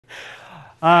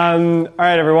All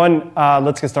right, everyone,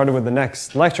 let's get started with the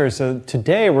next lecture. So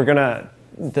today we're going to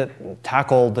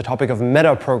tackle the topic of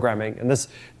metaprogramming. And this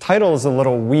title is a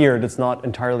little weird. It's not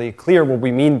entirely clear what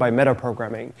we mean by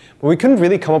metaprogramming. But we couldn't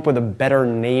really come up with a better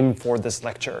name for this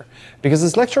lecture, because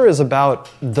this lecture is about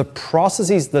the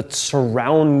processes that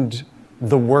surround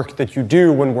the work that you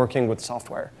do when working with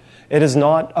software. It is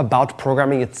not about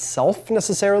programming itself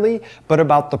necessarily, but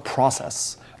about the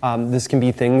process. This can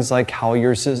be things like how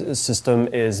your system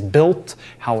is built,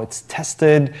 how it's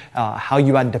tested, how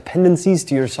you add dependencies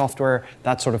to your software,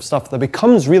 that sort of stuff that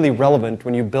becomes really relevant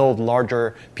when you build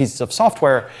larger pieces of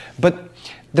software, but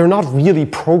they're not really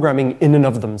programming in and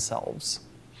of themselves.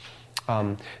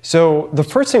 So the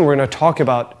first thing we're going to talk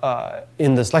about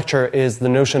in this lecture is the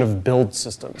notion of build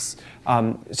systems.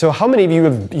 So how many of you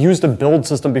have used a build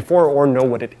system before or know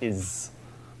what it is?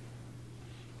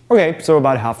 Okay, so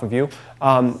about half of you.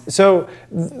 So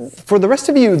for the rest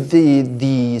of you,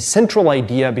 the central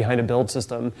idea behind a build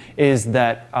system is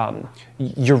that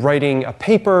you're writing a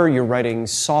paper, you're writing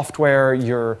software,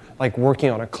 you're like working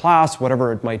on a class,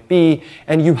 whatever it might be,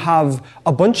 and you have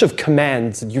a bunch of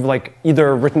commands that you've like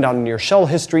either written down in your shell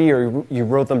history or you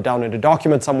wrote them down in a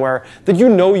document somewhere that you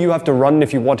know you have to run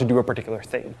if you want to do a particular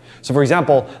thing. So for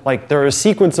example, like there are a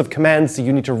sequence of commands that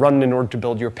you need to run in order to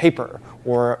build your paper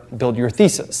or build your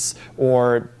thesis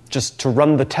or just to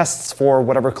run the tests for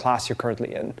whatever class you're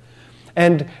currently in.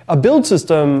 And a build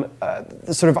system,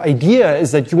 the sort of idea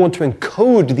is that you want to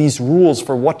encode these rules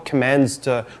for what commands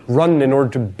to run in order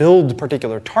to build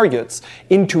particular targets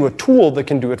into a tool that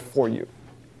can do it for you.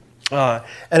 And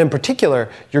in particular,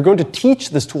 you're going to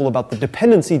teach this tool about the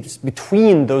dependencies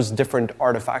between those different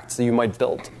artifacts that you might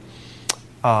build.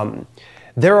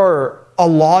 There are a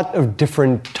lot of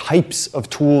different types of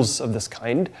tools of this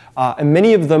kind, and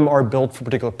many of them are built for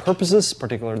particular purposes,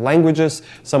 particular languages.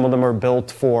 Some of them are built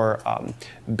for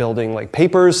building like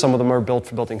papers. Some of them are built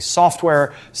for building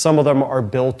software. Some of them are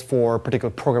built for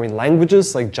particular programming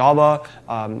languages like Java,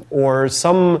 or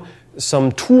some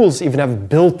tools even have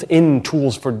built-in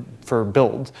tools for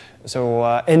build. So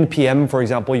NPM, for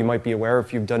example, you might be aware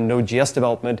if you've done Node.js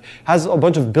development, has a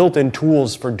bunch of built-in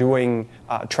tools for doing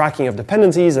tracking of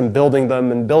dependencies and building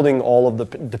them and building all of the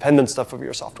dependent stuff of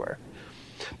your software.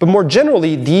 But more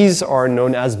generally, these are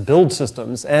known as build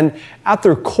systems. And at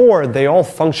their core, they all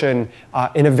function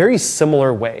in a very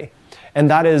similar way.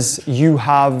 And that is, you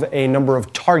have a number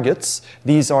of targets.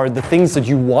 These are the things that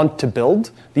you want to build.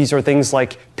 These are things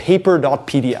like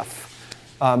paper.pdf.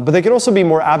 But they can also be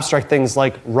more abstract things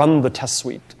like run the test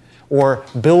suite or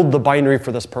build the binary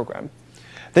for this program.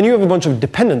 Then you have a bunch of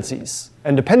dependencies.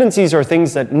 And dependencies are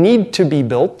things that need to be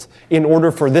built in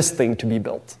order for this thing to be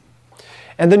built.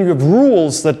 And then you have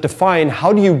rules that define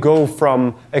how do you go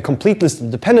from a complete list of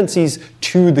dependencies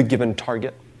to the given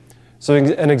target. So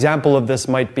an example of this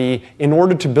might be, in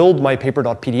order to build my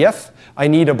paper.pdf, I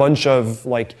need a bunch of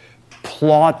like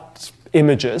plot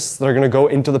images that are going to go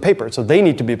into the paper. So they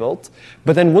need to be built.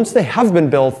 But then once they have been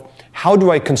built, how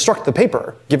do I construct the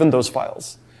paper given those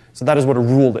files? So that is what a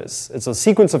rule is. It's a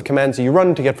sequence of commands that you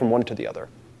run to get from one to the other.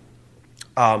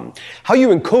 How you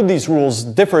encode these rules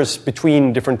differs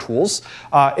between different tools.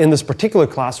 In this particular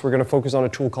class, we're going to focus on a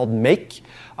tool called Make.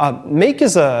 Make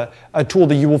is a tool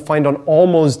that you will find on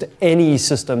almost any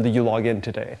system that you log in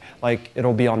today. Like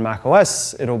it'll be on Mac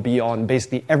OS, it'll be on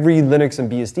basically every Linux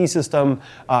and BSD system,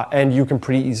 and you can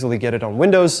pretty easily get it on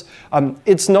Windows.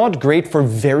 It's not great for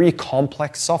very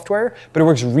complex software, but it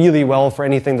works really well for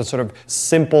anything that's sort of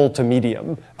simple to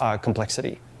medium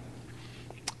complexity.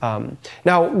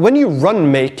 Now, when you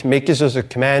run make is just a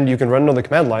command you can run on the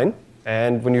command line.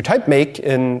 And when you type make,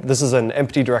 this is an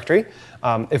empty directory.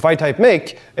 If I type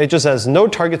make, it just says no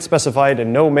target specified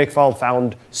and no makefile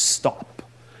found, stop.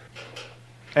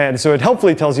 And so it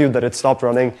helpfully tells you that it stopped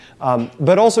running,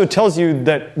 but also tells you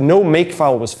that no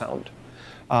makefile was found.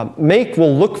 Make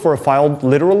will look for a file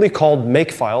literally called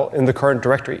makefile in the current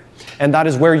directory. And that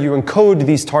is where you encode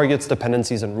these targets,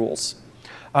 dependencies, and rules.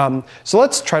 So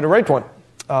let's try to write one.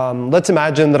 Let's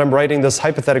imagine that I'm writing this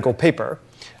hypothetical paper.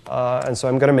 And so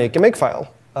I'm going to make a makefile.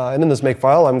 And in this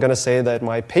makefile, I'm going to say that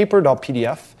my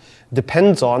paper.pdf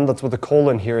depends on, that's what the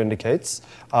colon here indicates,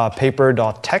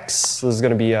 paper.text. This is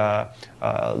going to be a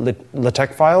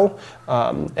LaTeX file,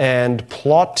 and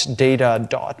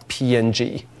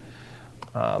plotdata.png.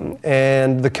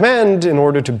 And the command in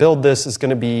order to build this is going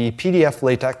to be pdf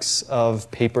latex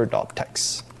of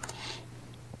paper.text.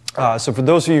 So for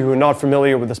those of you who are not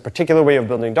familiar with this particular way of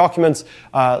building documents,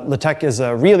 LaTeX is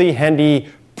a really handy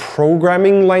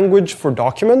programming language for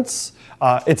documents.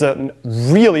 It's a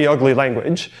really ugly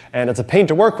language, and it's a pain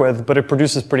to work with, but it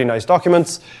produces pretty nice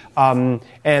documents. And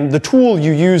the tool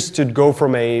you use to go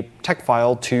from a text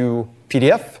file to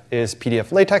PDF is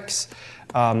PDF LaTeX.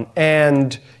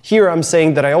 And here I'm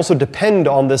saying that I also depend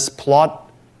on this plot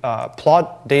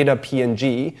data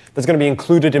PNG that's going to be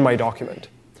included in my document.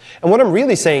 And what I'm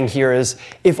really saying here is,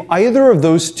 if either of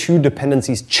those two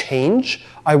dependencies change,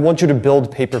 I want you to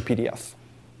build paper PDF.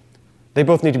 They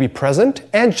both need to be present,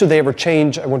 and should they ever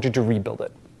change, I want you to rebuild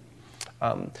it.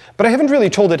 But I haven't really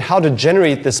told it how to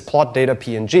generate this plot data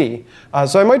PNG,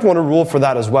 so I might want a rule for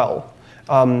that as well.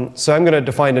 So I'm going to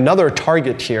define another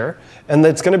target here, and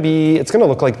it's going to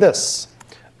look like this.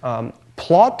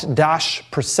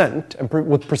 Plot-%, and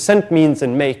what percent means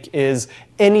in make is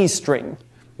any string.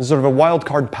 It's sort of a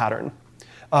wildcard pattern.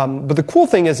 But the cool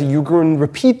thing is you can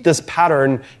repeat this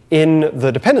pattern in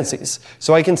the dependencies.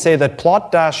 So I can say that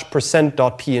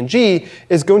plot-%.png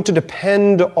is going to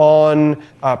depend on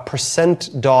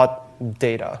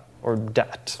 %.data, or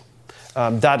dat.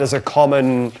 Dat is a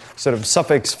common sort of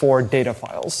suffix for data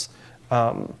files.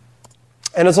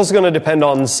 And it's also going to depend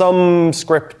on some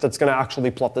script that's going to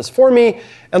actually plot this for me.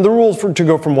 And the rules to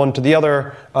go from one to the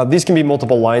other, these can be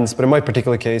multiple lines, but in my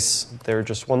particular case, they're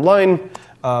just one line.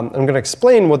 I'm going to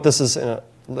explain what this is in a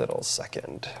little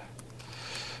second.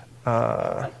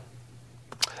 All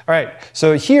right,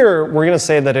 so here we're going to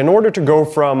say that in order to go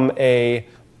from a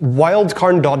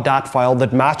wildcard.dat file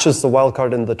that matches the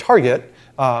wildcard in the target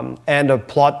and a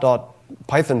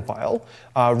plot.python file,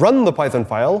 run the Python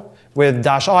file with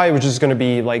 -i, which is going to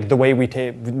be like the way we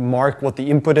mark what the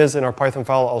input is in our Python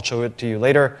file. I'll show it to you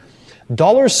later.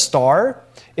 $*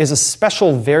 is a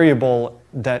special variable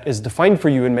that is defined for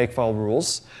you in Makefile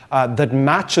rules that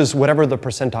matches whatever the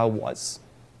percentile was.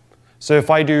 So if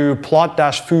I do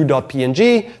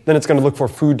plot-foo.png, then it's going to look for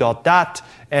foo.dat,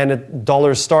 and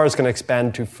 $* is going to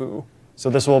expand to foo. So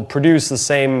this will produce the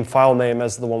same file name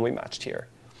as the one we matched here.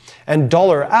 And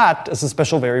 $@ is a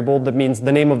special variable that means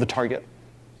the name of the target,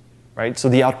 right? So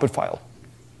the output file.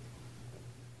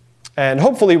 And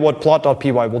hopefully what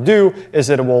plot.py will do is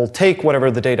that it will take whatever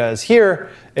the data is here,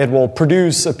 it will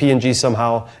produce a PNG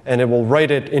somehow, and it will write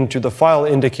it into the file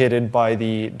indicated by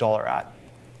the $@,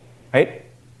 right?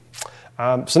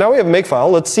 So now we have a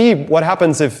makefile. Let's see what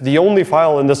happens if the only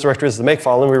file in this directory is the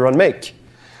makefile and we run make.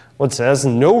 Well, it says,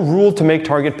 no rule to make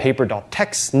target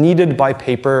paper.text needed by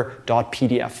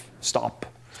paper.pdf. Stop.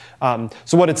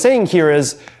 So what it's saying here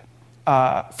is,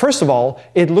 first of all,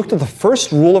 it looked at the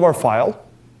first rule of our file,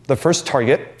 the first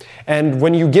target, and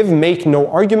when you give make no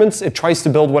arguments, it tries to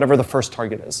build whatever the first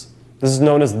target is. This is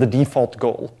known as the default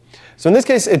goal. So in this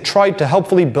case, it tried to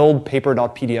helpfully build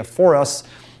paper.pdf for us,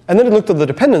 and then it looked at the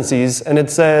dependencies, and it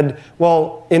said,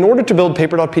 well, in order to build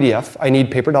paper.pdf, I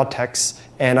need paper.text,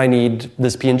 and I need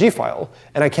this PNG file,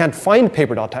 and I can't find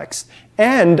paper.text,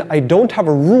 and I don't have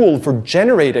a rule for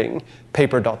generating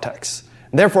paper.text.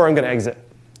 Therefore, I'm going to exit.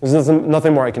 There's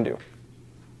nothing more I can do.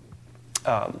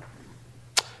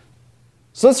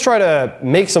 So let's try to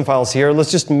make some files here.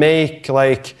 Let's just make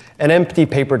like an empty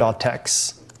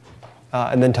paper.text,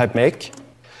 and then type make.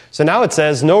 So now it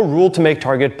says no rule to make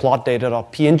target plot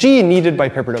data.png needed by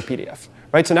paper.pdf.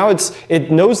 Right? So now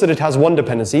it knows that it has one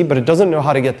dependency, but it doesn't know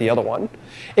how to get the other one.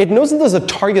 It knows that there's a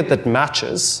target that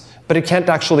matches, but it can't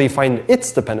actually find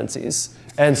its dependencies.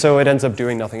 And so it ends up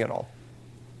doing nothing at all.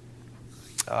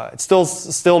 It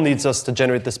still needs us to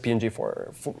generate this PNG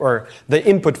or the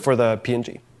input for the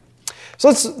PNG. So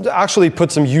let's actually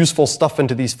put some useful stuff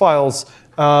into these files.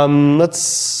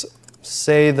 Let's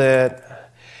say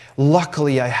that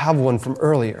luckily I have one from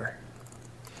earlier.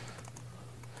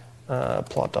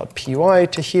 Plot.py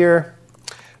to here.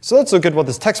 So let's look at what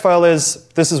this text file is.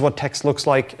 This is what text looks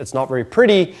like. It's not very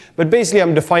pretty, but basically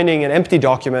I'm defining an empty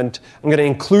document. I'm going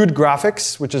to include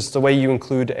graphics, which is the way you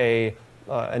include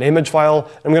an image file.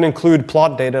 I'm going to include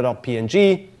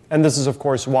plot.data.png. And this is, of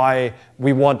course, why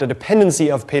we want a dependency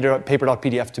of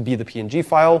paper.pdf to be the PNG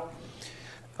file.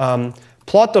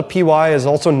 Plot.py is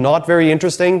also not very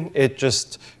interesting. It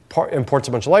just imports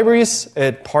a bunch of libraries.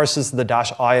 It parses the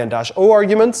 -i and -o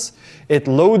arguments. It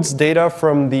loads data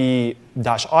from the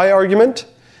 -i argument.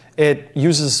 It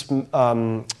uses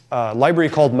a library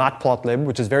called matplotlib,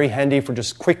 which is very handy for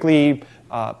just quickly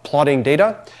plotting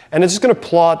data. And it's just going to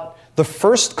plot the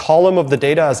first column of the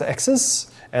data as x's,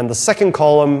 and the second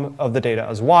column of the data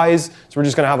as y's. So we're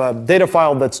just going to have a data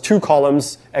file that's 2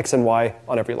 columns, x and y,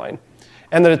 on every line.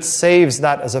 And then it saves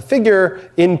that as a figure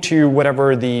into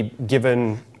whatever the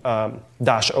given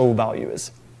 -o value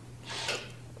is.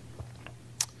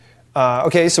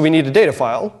 OK, so we need a data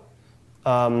file.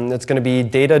 It's going to be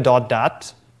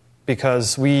data.dat.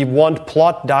 because we want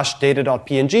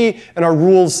plot-data.png, and our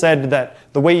rules said that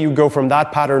the way you go from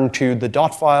that pattern to the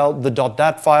dot file, the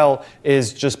 .dat file,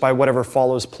 is just by whatever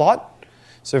follows plot.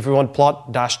 So if we want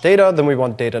plot-data, then we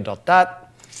want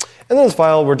data.dat. And in this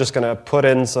file, we're just going to put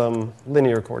in some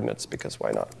linear coordinates, because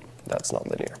why not? That's not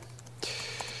linear.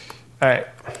 All right.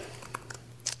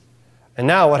 And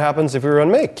now what happens if we run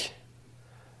make?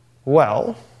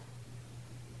 Well,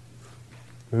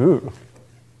 ooh.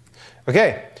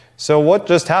 OK, so what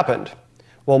just happened?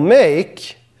 Well,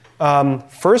 make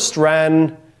first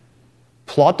ran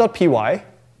plot.py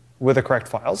with the correct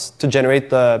files to generate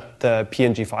the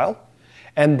PNG file.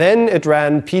 And then it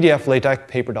ran PDF,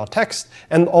 LaTeX, paper.txt.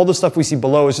 And all the stuff we see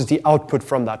below is just the output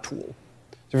from that tool.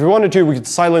 So if we wanted to, we could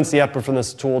silence the output from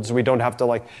this tool so we don't have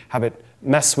to have it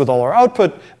mess with all our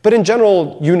output. But in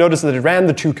general, you notice that it ran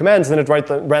the two commands, and then it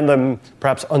ran them,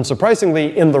 perhaps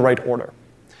unsurprisingly, in the right order.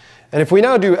 And if we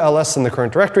now do ls in the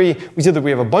current directory, we see that we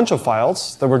have a bunch of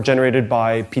files that were generated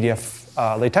by PDF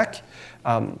LaTeX.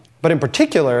 But in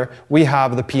particular, we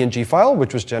have the PNG file,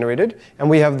 which was generated, and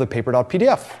we have the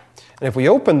paper.pdf. And if we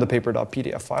open the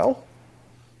paper.pdf file,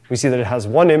 we see that it has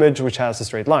one image which has a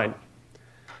straight line.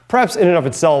 Perhaps in and of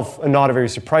itself, not a very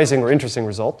surprising or interesting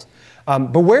result.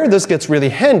 But where this gets really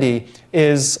handy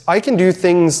is I can do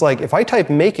things like if I type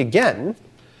make again,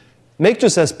 make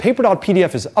just says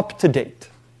paper.pdf is up to date.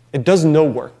 It does no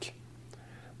work.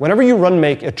 Whenever you run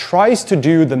make, it tries to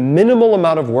do the minimal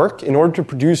amount of work in order to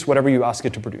produce whatever you ask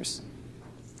it to produce.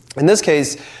 In this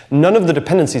case, none of the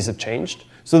dependencies have changed,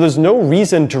 so there's no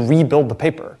reason to rebuild the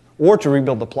paper or to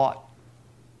rebuild the plot.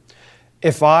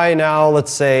 If I now,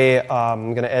 let's say,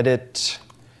 I'm going to edit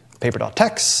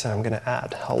paper.txt, and I'm going to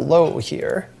add hello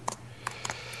here,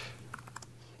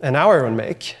 and now I run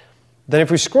make, then if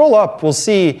we scroll up, we'll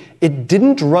see it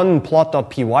didn't run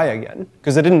plot.py again,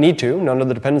 because it didn't need to. None of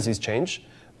the dependencies changed.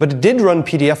 But it did run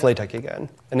PDF LaTeX again.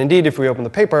 And indeed, if we open the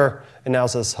paper, it now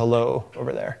says hello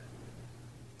over there.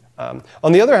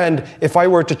 On the other hand, if I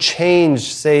were to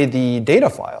change, say, the data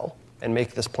file and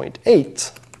make this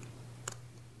 0.8,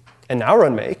 and now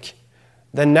run make,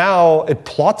 then now it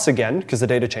plots again, because the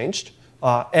data changed.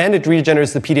 And it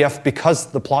regenerates the PDF because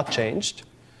the plot changed.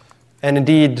 And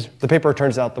indeed, the paper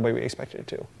turns out the way we expected it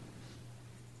to.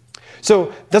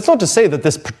 So that's not to say that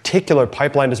this particular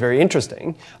pipeline is very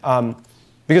interesting,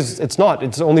 because it's not.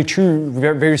 It's only two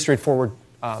very, very straightforward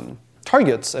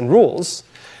targets and rules.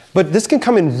 But this can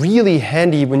come in really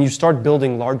handy when you start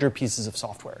building larger pieces of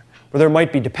software, where there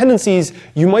might be dependencies.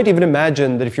 You might even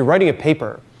imagine that if you're writing a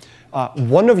paper,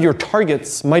 one of your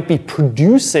targets might be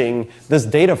producing this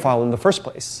data file in the first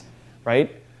place,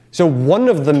 right? So one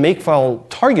of the makefile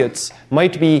targets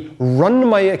might be run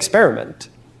my experiment,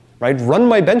 right? Run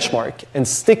my benchmark and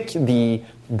stick the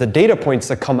data points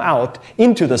that come out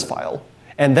into this file,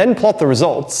 and then plot the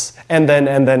results, and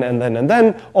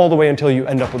then, all the way until you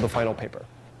end up with the final paper.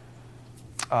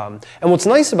 And what's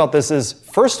nice about this is,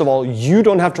 first of all, you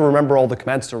don't have to remember all the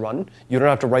commands to run. You don't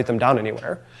have to write them down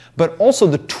anywhere. But also,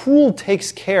 the tool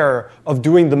takes care of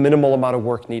doing the minimal amount of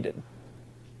work needed.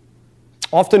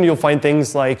 Often you'll find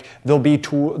things like there'll be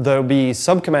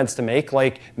subcommands to make,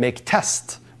 like make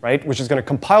test, right, which is going to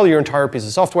compile your entire piece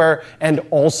of software and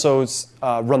also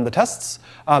run the tests.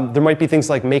 There might be things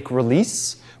like make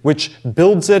release, which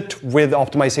builds it with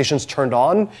optimizations turned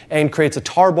on and creates a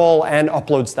tarball and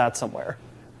uploads that somewhere,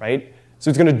 right? So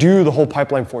it's going to do the whole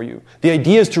pipeline for you. The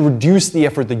idea is to reduce the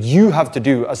effort that you have to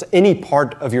do as any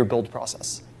part of your build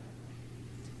process.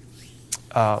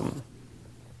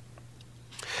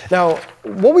 Now,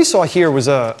 what we saw here was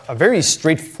a very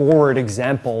straightforward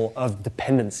example of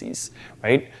dependencies,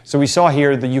 right? So we saw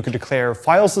here that you could declare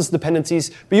files as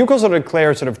dependencies, but you could also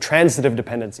declare sort of transitive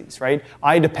dependencies, right?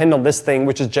 I depend on this thing,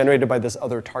 which is generated by this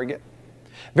other target.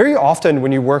 Very often,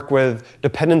 when you work with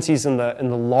dependencies in the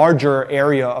larger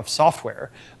area of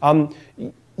software,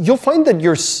 you'll find that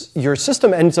your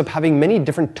system ends up having many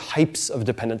different types of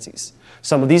dependencies.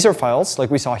 Some of these are files,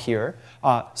 like we saw here.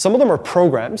 Some of them are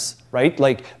programs, right?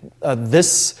 Like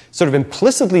this sort of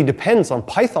implicitly depends on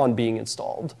Python being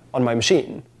installed on my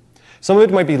machine. Some of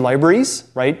it might be libraries,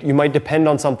 right? You might depend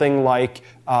on something like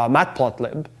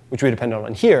matplotlib, which we depend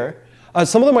on here.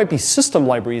 Some of them might be system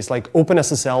libraries like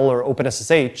OpenSSL or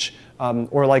OpenSSH,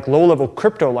 or like low-level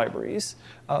crypto libraries.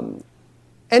 And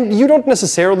you don't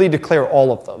necessarily declare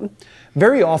all of them.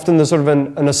 Very often, there's sort of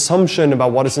an assumption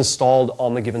about what is installed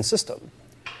on the given system.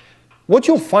 What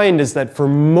you'll find is that for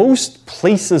most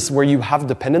places where you have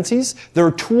dependencies, there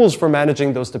are tools for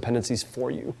managing those dependencies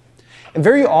for you. And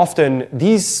very often,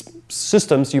 these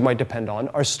systems you might depend on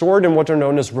are stored in what are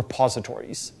known as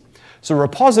repositories. So a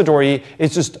repository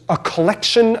is just a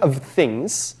collection of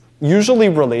things usually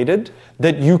related,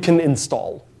 that you can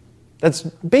install. That's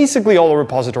basically all a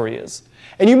repository is.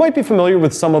 And you might be familiar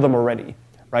with some of them already,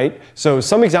 right? So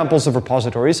some examples of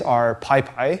repositories are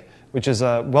PyPy, which is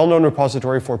a well-known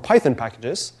repository for Python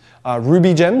packages,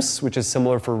 RubyGems, which is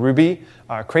similar for Ruby,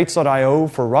 crates.io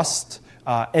for Rust,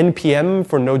 NPM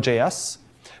for Node.js.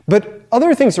 But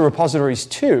other things are repositories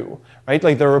too, right?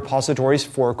 Like there are repositories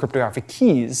for cryptographic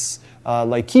keys,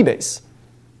 like Keybase.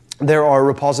 There are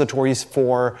repositories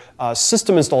for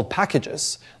system-installed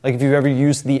packages. Like if you've ever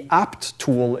used the apt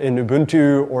tool in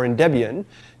Ubuntu or in Debian,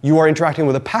 you are interacting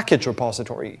with a package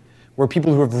repository where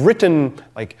people who have written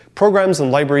like programs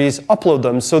and libraries upload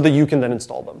them so that you can then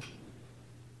install them.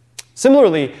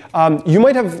 Similarly, you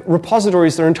might have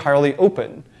repositories that are entirely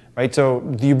open, right? So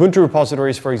the Ubuntu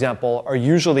repositories, for example, are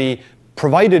usually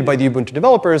provided by the Ubuntu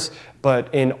developers, but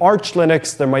in Arch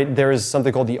Linux, there is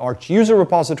something called the Arch user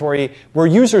repository, where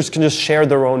users can just share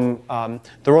their own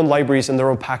libraries and their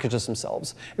own packages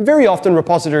themselves. And very often,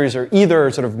 repositories are either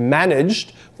sort of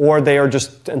managed, or they are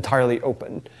just entirely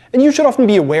open. And you should often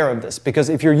be aware of this, because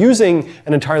if you're using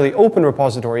an entirely open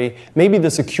repository, maybe the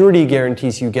security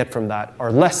guarantees you get from that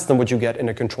are less than what you get in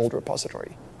a controlled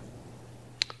repository.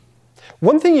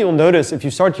 One thing you'll notice if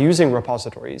you start using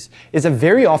repositories is that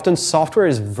very often software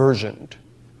is versioned.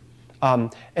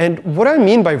 And what I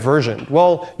mean by versioned,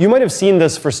 well, you might have seen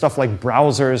this for stuff like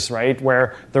browsers, right?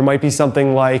 Where there might be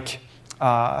something like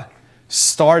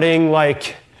starting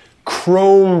like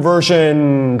Chrome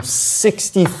version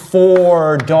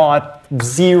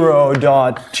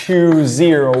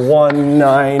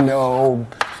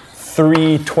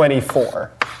 64.0.20190.324,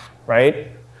 right?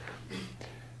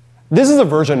 This is a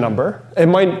version number.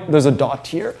 There's a dot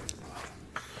here.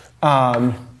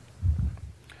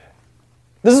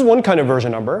 This is one kind of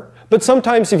version number. But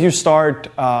sometimes if you start,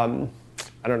 I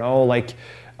don't know, like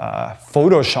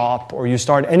Photoshop, or you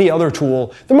start any other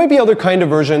tool, there might be other kind of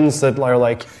versions that are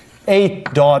like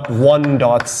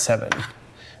 8.1.7,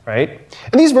 right?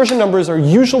 And these version numbers are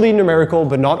usually numerical,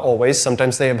 but not always.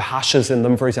 Sometimes they have hashes in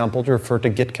them, for example, to refer to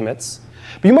Git commits.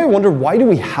 But you might wonder, why do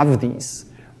we have these?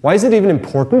 Why is it even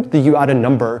important that you add a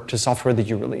number to software that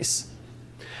you release?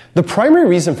 The primary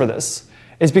reason for this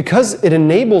is because it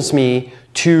enables me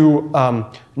to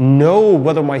know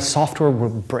whether my software will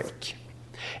break.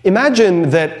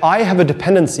 Imagine that I have a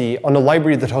dependency on a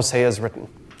library that Jose has written,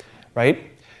 right?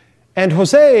 And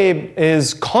Jose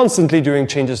is constantly doing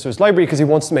changes to his library because he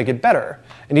wants to make it better.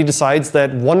 And he decides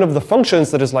that one of the functions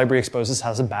that his library exposes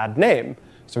has a bad name.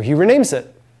 So he renames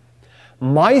it.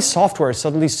 My software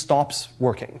suddenly stops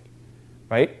working,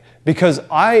 right? Because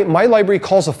my library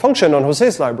calls a function on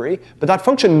Jose's library, but that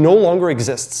function no longer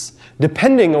exists,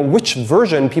 depending on which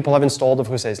version people have installed of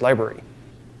Jose's library.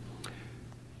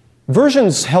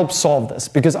 Versions help solve this,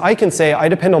 because I can say I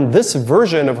depend on this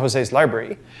version of Jose's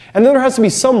library, and then there has to be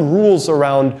some rules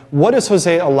around what is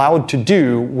Jose allowed to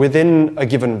do within a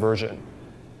given version.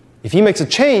 If he makes a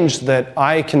change that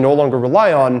I can no longer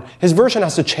rely on, his version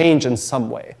has to change in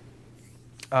some way.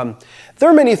 There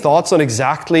are many thoughts on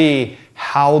exactly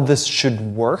how this should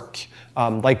work.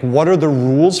 Like, what are the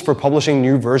rules for publishing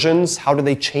new versions? How do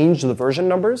they change the version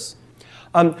numbers?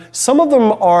 Some of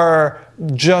them are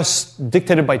just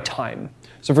dictated by time.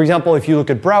 So for example, if you look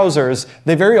at browsers,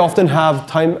 they very often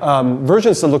have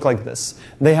versions that look like this.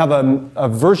 They have a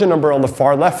version number on the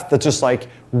far left that's just like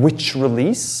which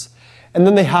release. And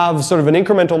then they have sort of an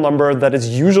incremental number that is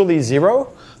usually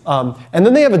 0. And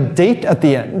then they have a date at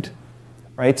the end.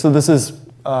 Right? So this is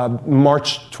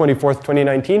March 24th,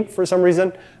 2019 for some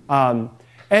reason.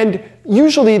 And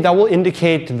usually that will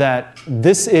indicate that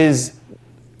this is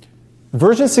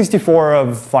version 64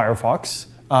 of Firefox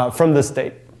from this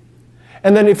date.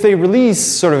 And then if they release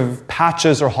sort of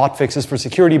patches or hotfixes for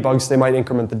security bugs, they might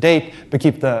increment the date, but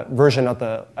keep the version at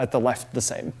the left the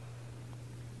same.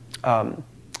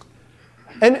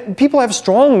 And people have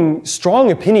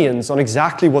strong opinions on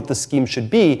exactly what the scheme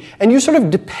should be, and you sort of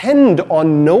depend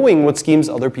on knowing what schemes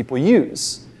other people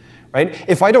use, right?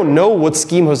 If I don't know what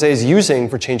scheme Jose is using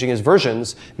for changing his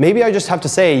versions, maybe I just have to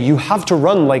say, you have to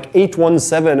run like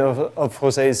 8.1.7 of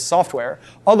Jose's software,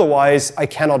 otherwise I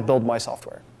cannot build my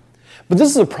software. But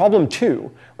this is a problem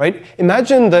too, right?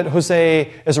 Imagine that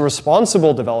Jose is a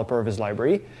responsible developer of his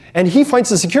library, and he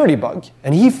finds a security bug,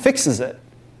 and he fixes it.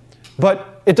 But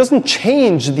it doesn't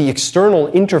change the external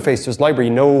interface to his library.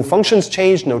 No functions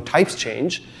change, no types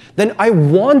change. Then I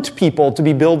want people to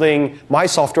be building my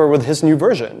software with his new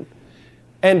version.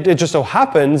 And it just so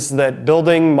happens that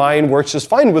building mine works just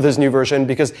fine with his new version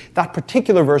because that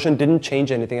particular version didn't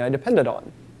change anything I depended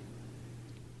on.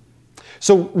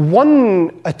 So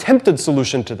one attempted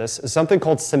solution to this is something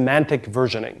called semantic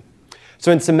versioning.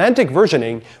 So in semantic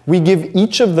versioning, we give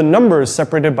each of the numbers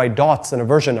separated by dots in a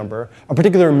version number a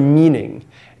particular meaning.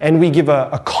 And we give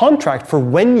a contract for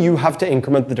when you have to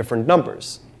increment the different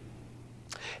numbers.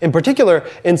 In particular,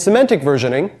 in semantic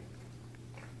versioning,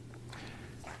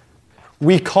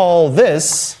 we call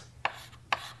this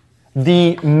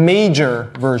the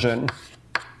major version.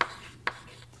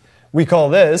 We call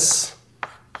this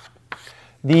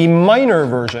the minor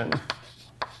version.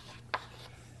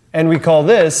 And we call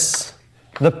this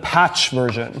the patch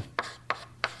version.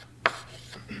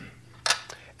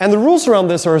 And the rules around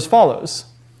this are as follows.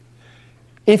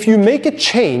 If you make a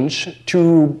change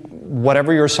to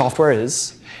whatever your software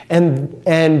is, and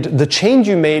the change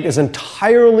you made is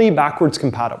entirely backwards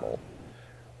compatible,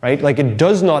 right? Like it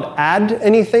does not add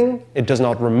anything, it does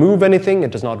not remove anything,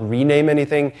 it does not rename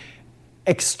anything.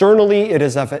 Externally, it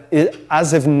is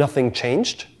as if nothing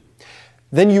changed.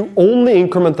 Then you only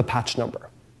increment the patch number,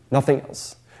 nothing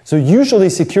else. So usually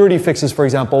security fixes, for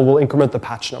example, will increment the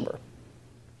patch number.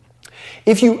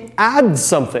 If you add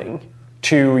something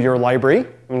to your library,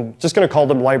 I'm just going to call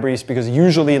them libraries because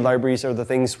usually libraries are the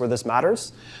things where this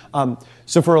matters.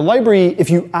 So for a library, if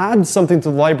you add something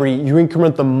to the library, you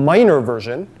increment the minor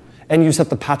version and you set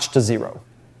the patch to 0.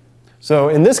 So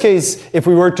in this case, if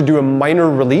we were to do a minor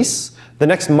release, the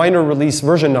next minor release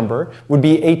version number would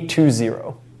be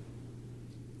 820.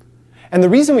 And the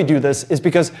reason we do this is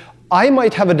because I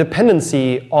might have a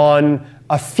dependency on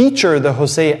a feature that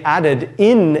Jose added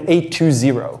in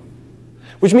 820.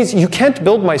 Which means you can't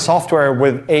build my software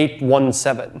with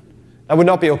 817. That would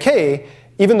not be OK,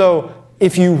 even though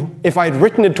if I had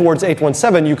written it towards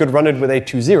 817, you could run it with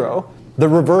 820. The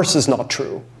reverse is not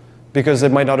true, because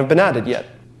it might not have been added yet.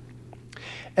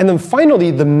 And then finally,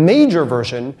 the major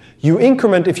version, you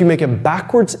increment if you make a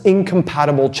backwards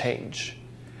incompatible change,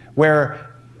 where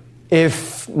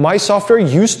if my software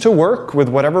used to work with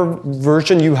whatever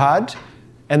version you had,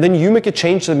 and then you make a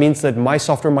change that means that my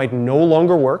software might no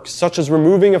longer work, such as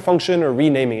removing a function or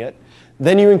renaming it,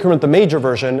 then you increment the major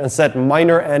version and set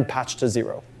minor and patch to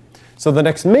 0. So the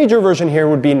next major version here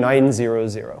would be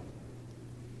 900.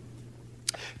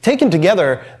 Taken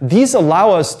together, these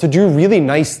allow us to do really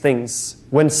nice things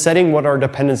when setting what our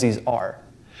dependencies are.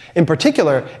 In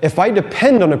particular, if I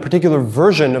depend on a particular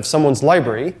version of someone's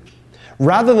library,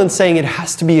 rather than saying it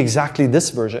has to be exactly this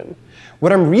version,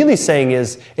 what I'm really saying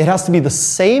is it has to be the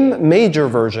same major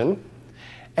version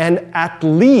and at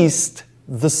least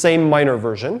the same minor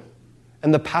version,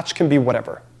 and the patch can be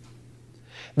whatever.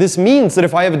 This means that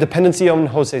if I have a dependency on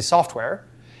Jose's software,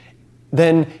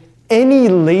 then any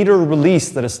later release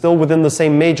that is still within the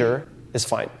same major is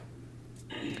fine.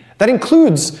 That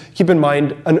includes, keep in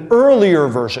mind, an earlier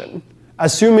version,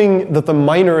 assuming that the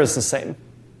minor is the same.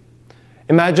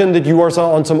 Imagine that you are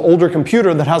on some older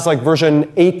computer that has like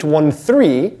version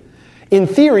 813. In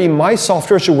theory, my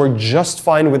software should work just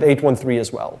fine with 813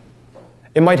 as well.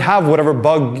 It might have whatever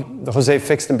bug Jose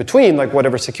fixed in between, like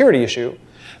whatever security issue.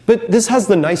 But this has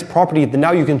the nice property that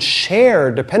now you can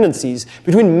share dependencies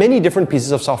between many different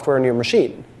pieces of software on your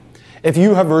machine. If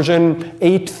you have version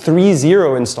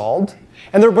 830 installed,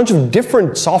 and there are a bunch of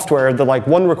different software that like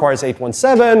one requires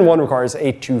 817, one requires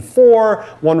 824,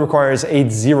 one requires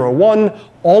 801.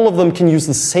 All of them can use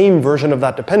the same version of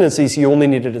that dependency, so you only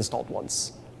need it installed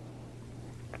once.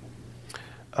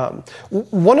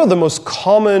 One of the most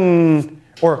common,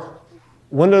 or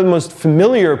one of the most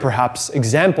familiar, perhaps,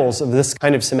 examples of this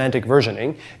kind of semantic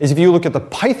versioning is if you look at the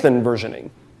Python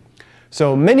versioning.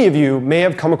 So many of you may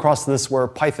have come across this where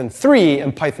Python 3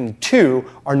 and Python 2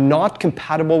 are not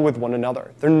compatible with one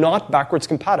another. They're not backwards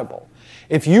compatible.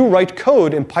 If you write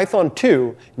code in Python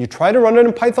 2 and you try to run it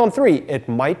in Python 3, it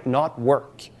might not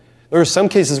work. There are some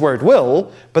cases where it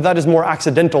will, but that is more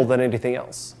accidental than anything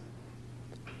else.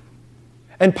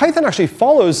 And Python actually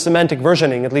follows semantic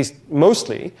versioning, at least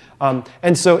mostly.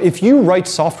 And so if you write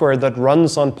software that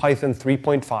runs on Python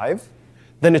 3.5,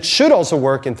 then it should also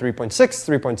work in 3.6,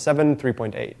 3.7,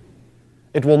 3.8.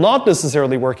 It will not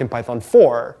necessarily work in Python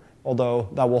 4, although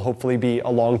that will hopefully be a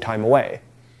long time away.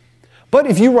 But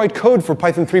if you write code for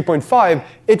Python 3.5,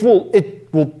 it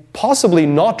will possibly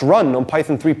not run on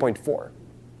Python 3.4.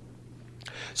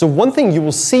 So one thing you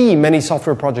will see many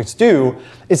software projects do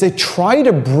is they try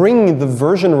to bring the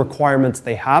version requirements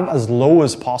they have as low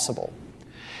as possible.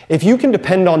 If you can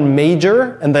depend on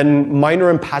major and then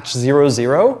minor and patch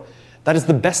 00, that is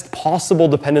the best possible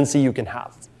dependency you can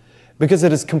have, because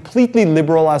it is completely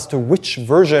liberal as to which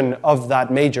version of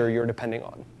that major you're depending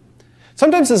on.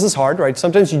 Sometimes this is hard, right?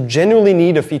 Sometimes you genuinely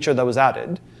need a feature that was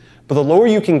added, but the lower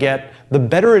you can get, the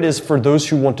better it is for those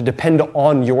who want to depend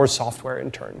on your software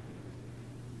in turn.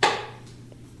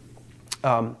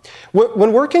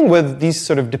 When working with these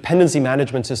sort of dependency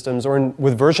management systems or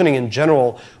with versioning in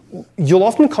general, you'll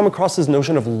often come across this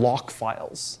notion of lock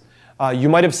files. You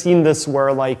might have seen this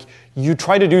where like you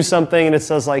try to do something and it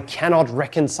says like cannot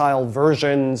reconcile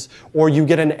versions, or you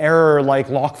get an error like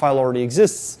lock file already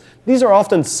exists. These are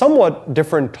often somewhat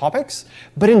different topics,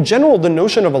 but in general, the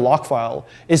notion of a lock file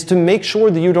is to make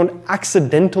sure that you don't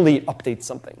accidentally update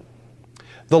something.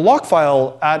 The lock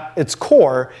file at its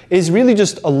core is really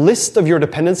just a list of your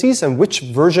dependencies and which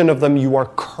version of them you are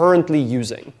currently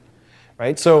using.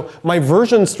 Right? So my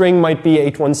version string might be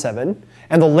 817,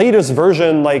 and the latest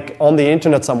version like on the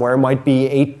internet somewhere might be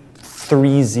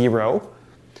 830.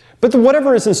 But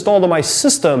whatever is installed on my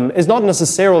system is not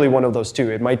necessarily one of those two.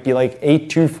 It might be like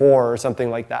 824 or something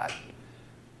like that.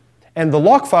 And the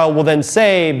lock file will then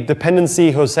say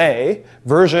dependency Jose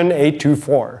version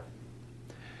 824.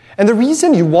 And the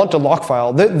reason you want a lock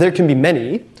file, there can be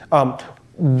many.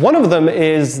 One of them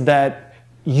is that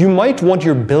you might want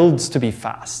your builds to be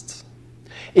fast.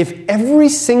 If every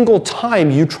single time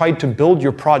you tried to build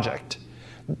your project,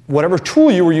 whatever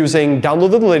tool you were using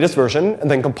downloaded the latest version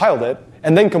and then compiled it,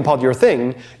 and then compiled your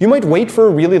thing, you might wait for a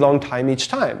really long time each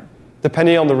time,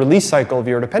 depending on the release cycle of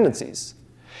your dependencies.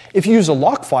 If you use a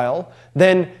lock file,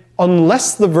 then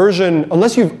unless you've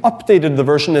updated the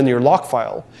version in your lock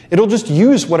file, it'll just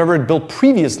use whatever it built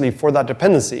previously for that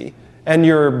dependency, and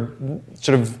your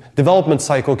sort of development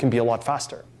cycle can be a lot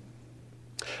faster.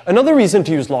 Another reason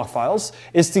to use lock files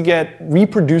is to get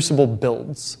reproducible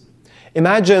builds.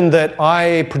 Imagine that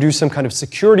I produce some kind of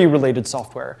security-related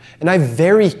software, and I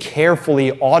very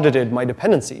carefully audited my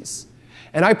dependencies.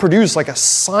 And I produce like a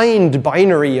signed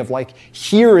binary of like,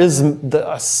 here is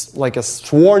like a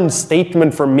sworn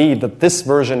statement from me that this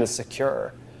version is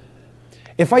secure.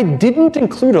 If I didn't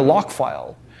include a lock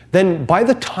file, then by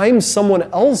the time someone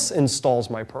else installs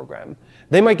my program,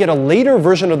 they might get a later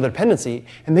version of the dependency,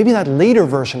 and maybe that later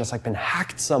version has like been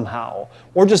hacked somehow,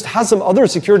 or just has some other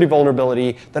security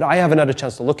vulnerability that I haven't had a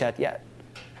chance to look at yet,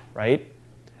 right?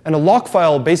 And a lock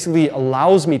file basically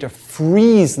allows me to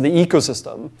freeze the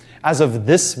ecosystem as of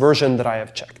this version that I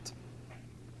have checked.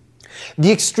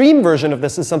 The extreme version of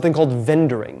this is something called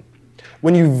vendoring.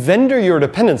 When you vendor your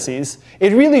dependencies,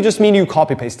 it really just means you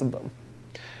copy-pasted them.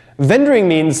 Vendoring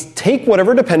means take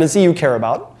whatever dependency you care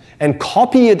about and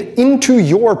copy it into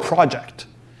your project.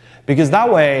 Because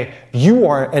that way, you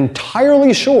are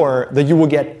entirely sure that you will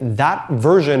get that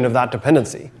version of that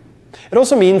dependency. It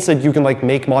also means that you can like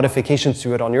make modifications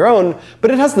to it on your own, but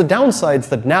it has the downsides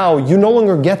that now you no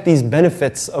longer get these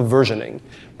benefits of versioning,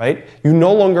 right? You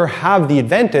no longer have the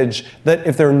advantage that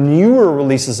if there are newer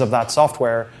releases of that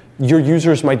software, your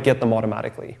users might get them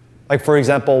automatically. Like for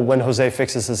example, when Jose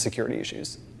fixes his security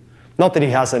issues. Not that he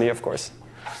has any, of course.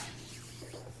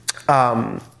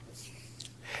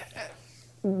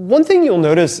 One thing you'll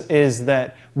notice is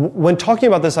that when talking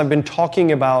about this, I've been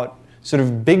talking about sort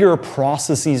of bigger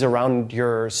processes around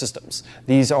your systems.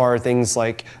 These are things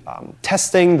like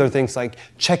testing. They're things like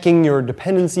checking your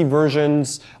dependency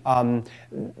versions.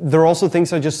 There are also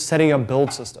things like just setting up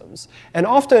build systems. And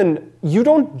often, you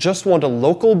don't just want a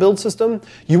local build system.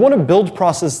 You want a build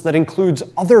process that includes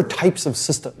other types of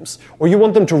systems, or you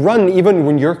want them to run even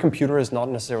when your computer is not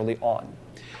necessarily on.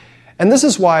 And this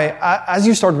is why, as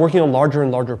you start working on larger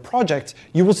and larger projects,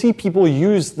 you will see people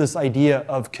use this idea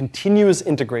of continuous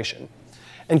integration.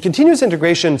 And continuous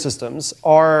integration systems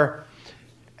are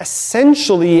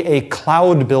essentially a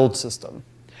cloud build system.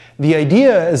 The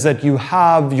idea is that you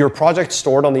have your project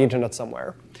stored on the internet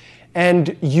somewhere,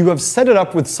 and you have set it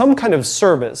up with some kind of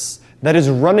service that is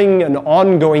running an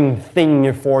ongoing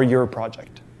thing for your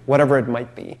project, whatever it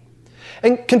might be.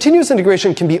 And continuous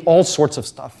integration can be all sorts of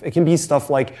stuff. It can be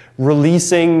stuff like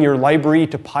releasing your library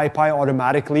to PyPy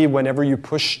automatically whenever you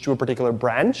push to a particular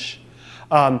branch.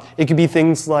 It could be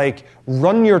things like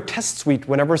run your test suite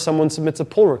whenever someone submits a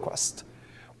pull request.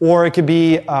 Or it could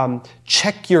be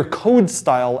check your code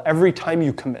style every time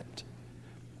you commit.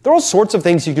 There are all sorts of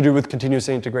things you can do with continuous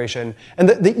integration. And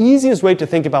the easiest way to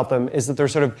think about them is that they're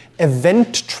sort of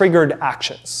event-triggered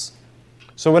actions.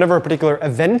 So whenever a particular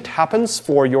event happens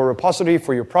for your repository,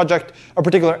 for your project, a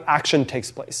particular action takes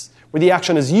place, where the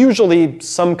action is usually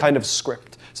some kind of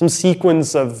script, some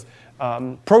sequence of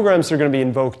programs that are going to be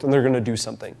invoked, and they're going to do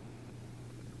something.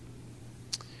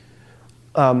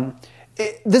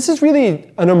 This is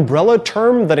really an umbrella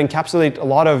term that encapsulates a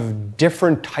lot of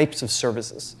different types of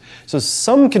services. So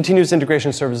some continuous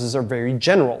integration services are very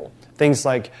general. Things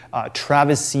like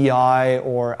Travis CI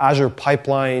or Azure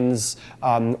Pipelines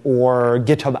or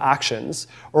GitHub Actions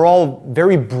are all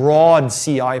very broad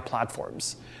CI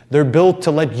platforms They're built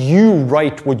to let you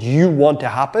write what you want to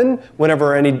happen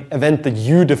whenever any event that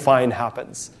you define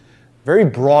happens. Very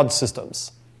broad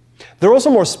systems. There are also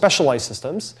more specialized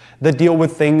systems that deal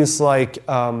with things like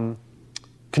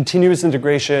continuous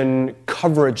integration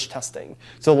coverage testing.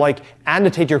 So like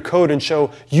annotate your code and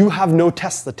show you have no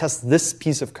tests that test this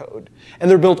piece of code. And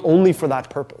they're built only for that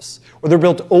purpose. Or they're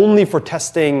built only for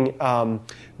testing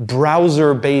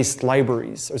browser-based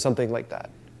libraries or something like that.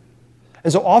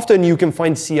 And so often you can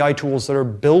find CI tools that are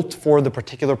built for the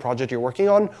particular project you're working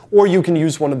on, or you can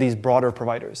use one of these broader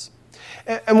providers.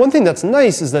 And one thing that's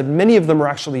nice is that many of them are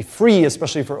actually free,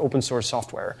 especially for open source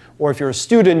software. Or if you're a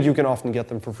student, you can often get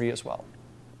them for free as well.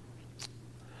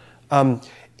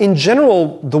 In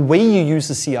general, the way you use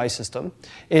the CI system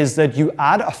is that you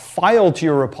add a file to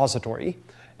your repository,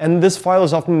 and this file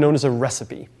is often known as a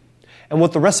recipe. And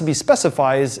what the recipe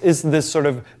specifies is this sort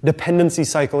of dependency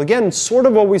cycle. Again, sort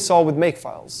of what we saw with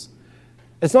makefiles.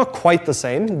 It's not quite the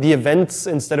same. The events,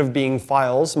 instead of being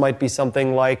files, might be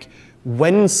something like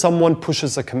when someone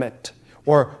pushes a commit,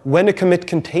 or when a commit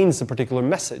contains a particular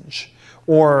message,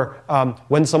 or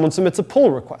when someone submits a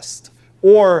pull request,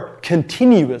 or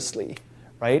continuously,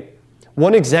 right?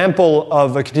 One example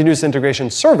of a continuous integration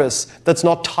service that's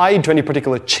not tied to any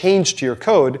particular change to your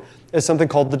code is something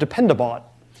called the Dependabot.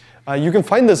 You can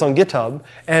find this on GitHub,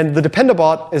 and the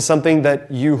Dependabot is something that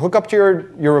you hook up to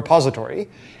your repository,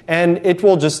 and it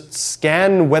will just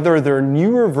scan whether there are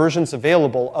newer versions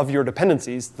available of your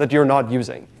dependencies that you're not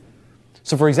using.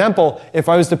 So for example, if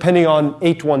I was depending on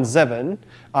 8.1.7,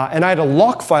 and I had a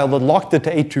lock file that locked it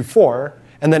to 8.2.4,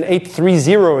 and then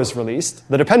 8.3.0 is released,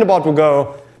 the Dependabot will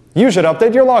go, you should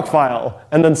update your lock file,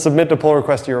 and then submit a pull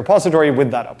request to your repository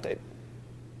with that update.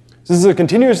 So this is a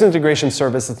continuous integration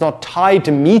service that's not tied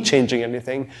to me changing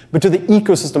anything, but to the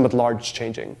ecosystem at large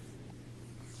changing.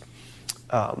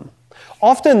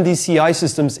 Often these CI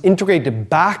systems integrate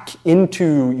back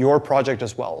into your project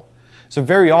as well. So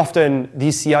very often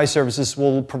these CI services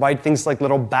will provide things like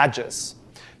little badges.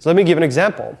 So let me give an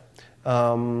example.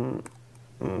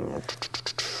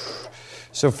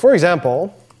 So for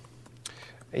example,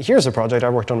 here's a project I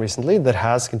worked on recently that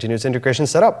has continuous integration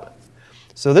set up.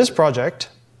 So this project,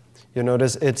 you'll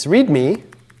notice it's README.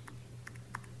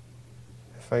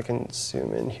 If I can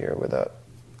zoom in here without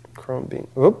Chrome being,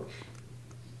 oop,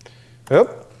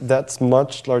 that's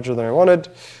much larger than I wanted.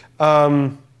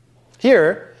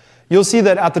 Here, you'll see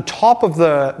that at the top of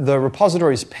the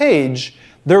repositories page,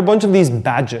 there are a bunch of these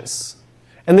badges.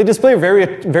 And they display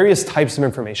various types of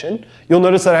information. You'll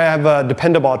notice that I have a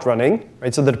Dependabot running,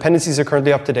 right? So the dependencies are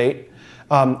currently up to date.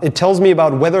 It tells me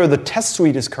about whether the test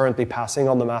suite is currently passing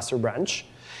on the master branch.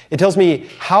 It tells me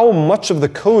how much of the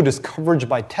code is covered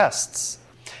by tests.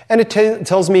 And it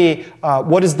tells me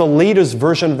what is the latest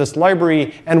version of this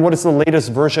library and what is the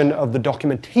latest version of the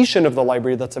documentation of the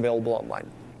library that's available online.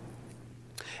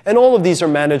 And all of these are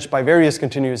managed by various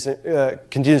continuous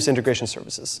integration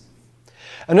services.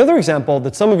 Another example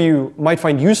that some of you might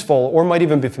find useful or might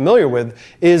even be familiar with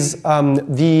is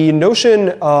the notion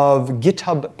of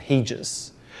GitHub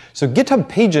Pages. So GitHub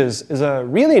Pages is a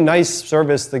really nice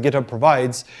service that GitHub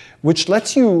provides, which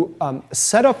lets you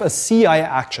set up a CI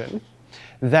action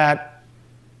that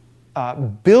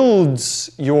builds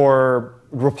your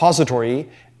repository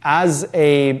as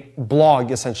a blog,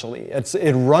 essentially.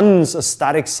 It runs a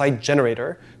static site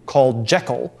generator called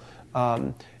Jekyll.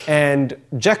 And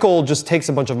Jekyll just takes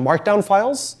a bunch of markdown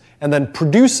files and then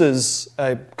produces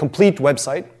a complete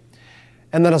website.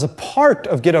 And then as a part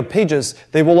of GitHub Pages,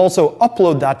 they will also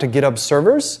upload that to GitHub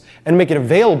servers and make it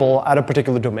available at a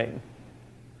particular domain.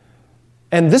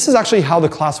 And this is actually how the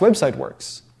class website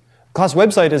works. Class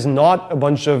website is not a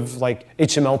bunch of like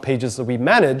HTML pages that we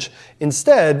manage.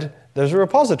 Instead, there's a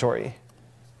repository.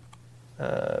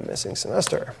 Missing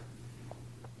semester.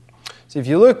 So if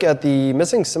you look at the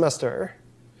missing semester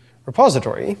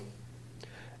repository,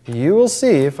 you will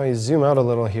see, if I zoom out a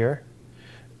little here,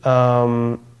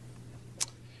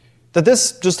 that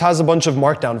this just has a bunch of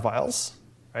markdown files,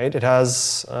 right? It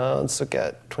has, let's look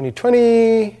at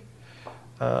 2020,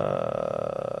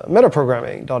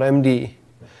 metaprogramming.md.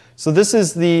 So this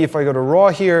is the, if I go to raw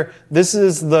here, this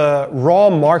is the raw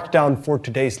markdown for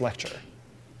today's lecture.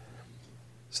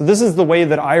 So this is the way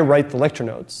that I write the lecture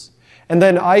notes. And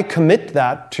then I commit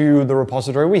that to the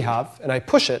repository we have, and I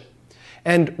push it.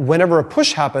 And whenever a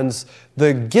push happens,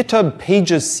 the GitHub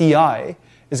Pages CI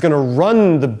is going to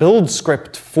run the build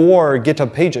script for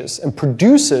GitHub Pages and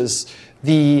produces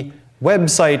the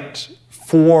website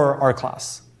for our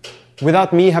class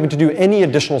without me having to do any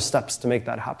additional steps to make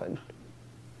that happen.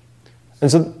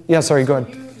 And so, yeah, sorry, go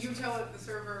ahead. You tell it the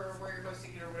server where you're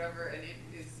hosting it or whatever, and it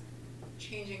is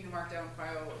changing the markdown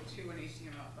file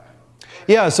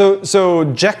Yeah,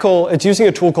 so Jekyll, it's using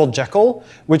a tool called Jekyll,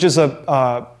 which is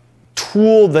a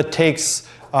tool that takes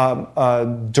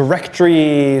a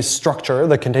directory structure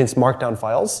that contains markdown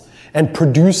files and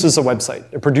produces a website.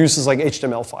 It produces like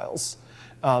HTML files.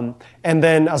 And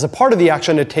then as a part of the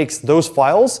action, it takes those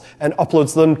files and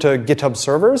uploads them to GitHub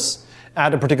servers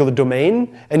at a particular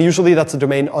domain. And usually that's a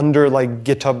domain under like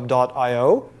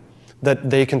github.io that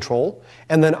they control.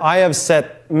 And then I have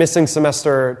set missing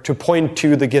semester to point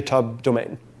to the GitHub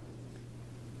domain.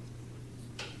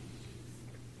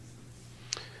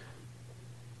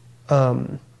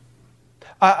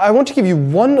 I want to give you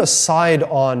one aside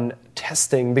on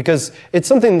testing, because it's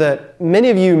something that many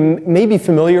of you may be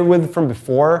familiar with from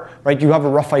before, right? You have a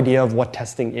rough idea of what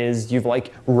testing is. You've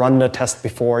like run a test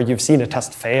before. You've seen a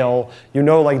test fail. You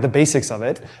know like the basics of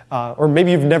it. Or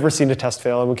maybe you've never seen a test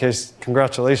fail, in which case,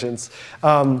 congratulations.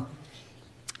 But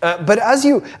as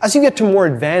you get to more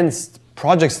advanced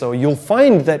projects, though, you'll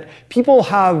find that people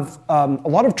have a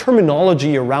lot of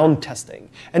terminology around testing.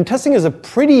 And testing is a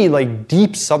pretty like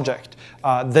deep subject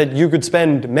that you could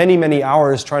spend many, many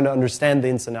hours trying to understand the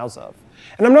ins and outs of.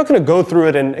 And I'm not going to go through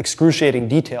it in excruciating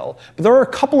detail, but there are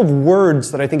a couple of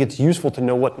words that I think it's useful to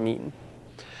know what mean.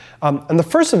 And the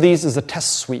first of these is a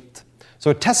test suite.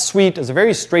 So a test suite is a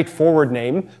very straightforward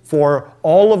name for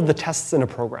all of the tests in a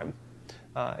program.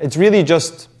 It's really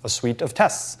just a suite of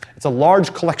tests. It's a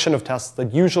large collection of tests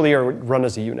that usually are run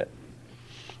as a unit.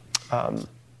 And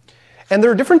there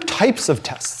are different types of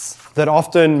tests that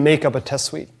often make up a test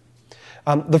suite.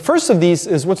 The first of these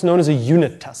is what's known as a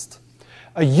unit test.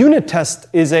 A unit test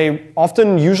is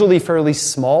often usually fairly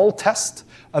small test,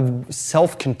 a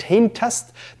self-contained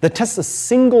test that tests a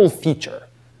single feature.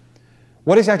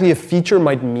 What exactly a feature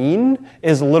might mean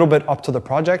is a little bit up to the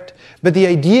project, but the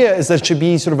idea is that it should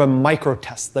be sort of a micro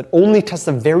test that only tests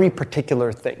a very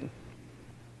particular thing.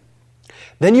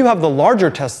 Then you have the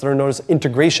larger tests that are known as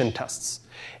integration tests.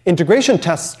 Integration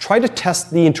tests try to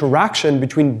test the interaction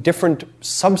between different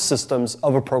subsystems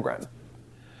of a program.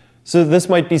 So this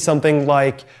might be something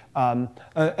like, an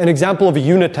example of a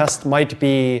unit test might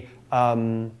be,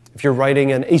 if you're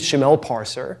writing an HTML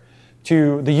parser,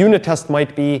 the unit test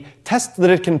might be test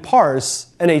that it can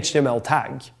parse an HTML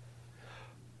tag.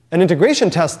 An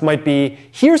integration test might be,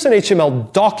 here's an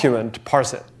HTML document,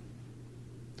 parse it.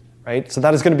 Right? So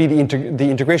that is going to be the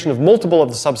integration of multiple of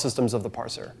the subsystems of the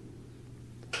parser.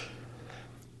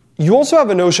 You also have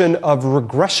a notion of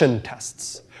regression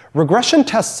tests. Regression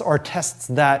tests are tests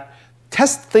that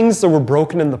test things that were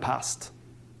broken in the past.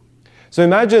 So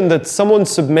imagine that someone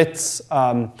submits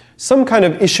some kind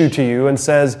of issue to you and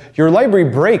says, your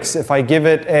library breaks if I give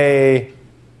it a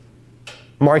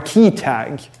marquee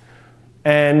tag.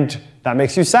 And that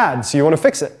makes you sad, so you want to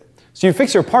fix it. So you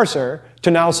fix your parser to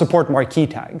now support marquee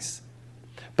tags.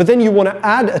 But then you want to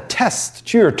add a test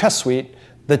to your test suite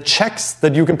that checks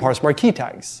that you can parse marquee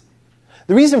tags.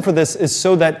 The reason for this is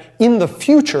so that in the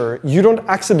future, you don't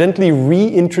accidentally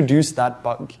reintroduce that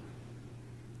bug.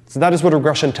 So that is what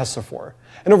regression tests are for.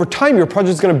 And over time, your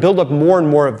project is going to build up more and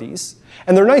more of these.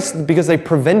 And they're nice because they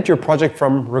prevent your project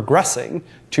from regressing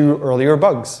to earlier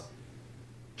bugs.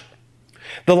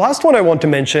 The last one I want to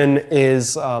mention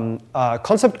is a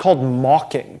concept called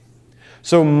mocking.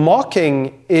 So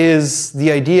mocking is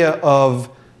the idea of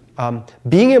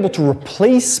being able to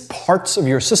replace parts of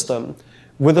your system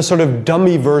with a sort of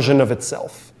dummy version of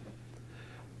itself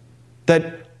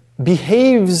that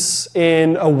behaves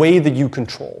in a way that you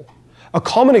control. A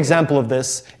common example of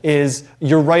this is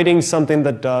you're writing something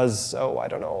that does,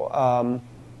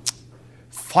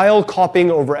 file copying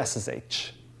over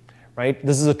SSH. Right?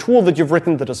 This is a tool that you've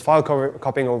written that does file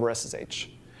copying over SSH.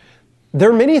 There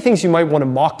are many things you might want to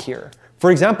mock here. For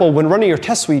example, when running your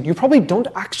test suite, you probably don't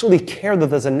actually care that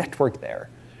there's a network there,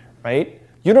 right?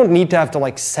 You don't need to have to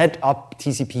like set up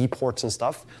TCP ports and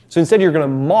stuff. So instead, you're going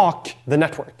to mock the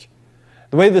network.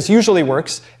 The way this usually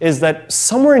works is that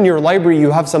somewhere in your library,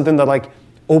 you have something that like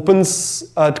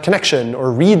opens a connection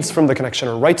or reads from the connection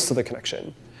or writes to the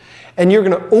connection. And you're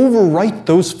going to overwrite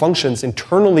those functions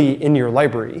internally in your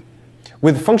library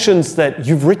with functions that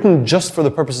you've written just for the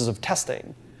purposes of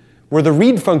testing, where the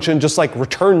read function just like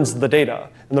returns the data,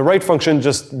 and the write function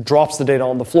just drops the data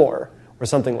on the floor, or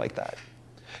something like that.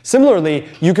 Similarly,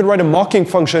 you could write a mocking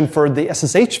function for the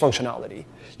SSH functionality.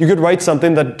 You could write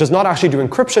something that does not actually do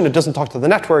encryption, it doesn't talk to the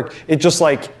network, it just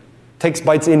like takes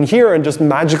bytes in here and just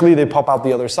magically they pop out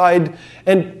the other side.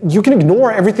 And you can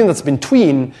ignore everything that's been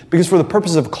between, because for the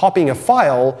purpose of copying a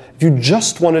file, if you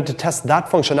just wanted to test that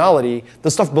functionality,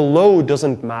 the stuff below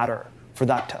doesn't matter for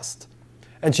that test.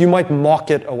 And so you might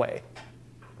mock it away.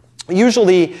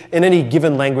 Usually, in any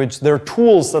given language, there are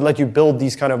tools that let you build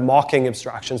these kind of mocking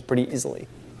abstractions pretty easily.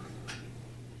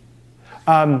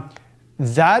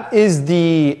 That is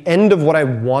the end of what I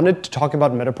wanted to talk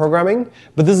about metaprogramming,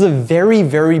 but this is a very,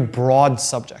 very broad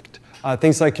subject.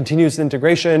 Things like continuous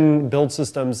integration, build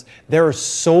systems, there are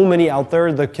so many out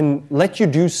there that can let you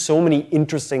do so many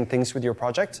interesting things with your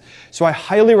project. So I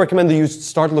highly recommend that you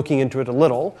start looking into it a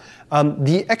little.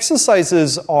 The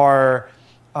exercises are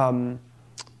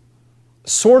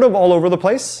sort of all over the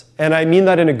place, and I mean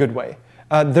that in a good way.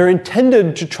 They're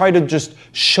intended to try to just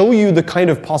show you the kind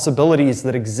of possibilities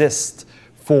that exist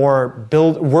for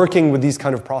working with these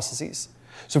kind of processes.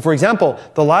 So for example,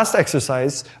 the last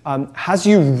exercise has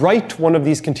you write one of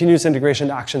these continuous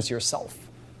integration actions yourself,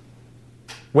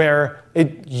 where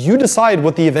you decide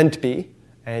what the event be,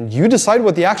 and you decide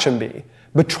what the action be,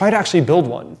 but try to actually build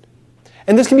one.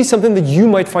 And this can be something that you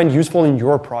might find useful in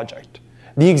your project.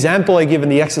 The example I give in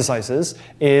the exercises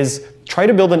is try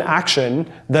to build an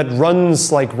action that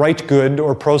runs like write good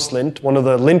or proslint, one of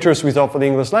the linters we thought for the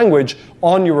English language,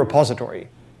 on your repository.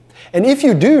 And if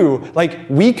you do, like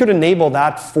we could enable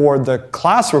that for the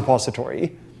class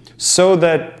repository so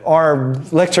that our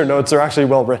lecture notes are actually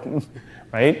well written,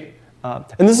 right? And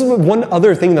this is one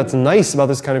other thing that's nice about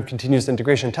this kind of continuous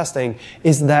integration testing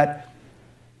is that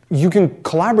you can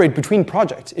collaborate between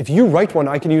projects. If you write one,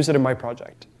 I can use it in my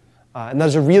project. And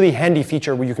that's a really handy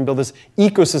feature where you can build this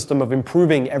ecosystem of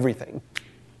improving everything.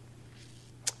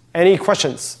 Any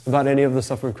questions about any of the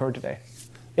stuff we've covered today?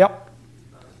 Yep.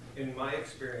 In my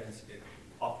experience,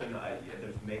 often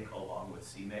there's make along with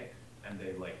CMake, and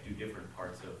they like do different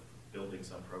parts of building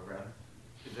some program.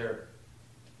 Do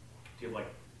you have like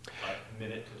a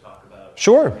minute to talk about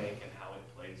Sure. make and how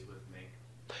it plays with make?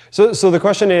 So the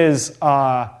question is,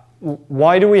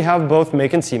 why do we have both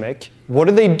make and CMake? What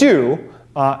do they do?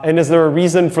 And is there a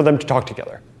reason for them to talk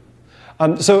together?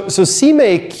 So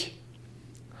CMake,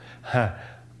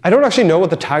 I don't actually know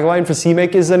what the tagline for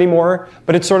CMake is anymore,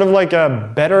 but it's sort of like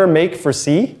a better make for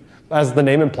C, as the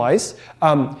name implies.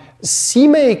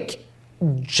 CMake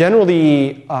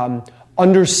generally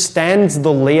understands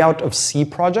the layout of C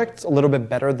projects a little bit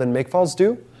better than makefiles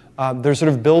do. They're sort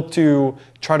of built to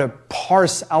try to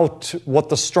parse out what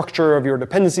the structure of your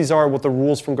dependencies are, what the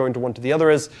rules from going to one to the other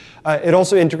is. It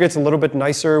also integrates a little bit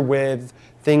nicer with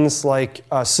things like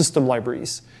system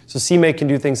libraries. So CMake can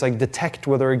do things like detect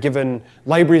whether a given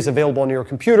library is available on your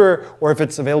computer or if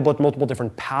it's available at multiple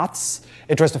different paths.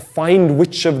 It tries to find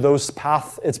which of those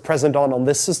paths it's present on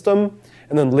this system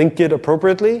and then link it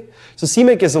appropriately. So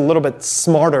CMake is a little bit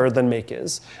smarter than make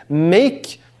is.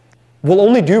 Make will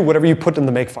only do whatever you put in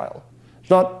the make file. It's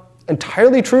not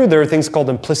entirely true. There are things called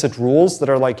implicit rules that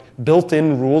are like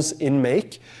built-in rules in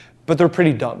make, but they're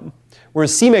pretty dumb.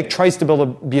 Whereas CMake tries to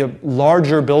be a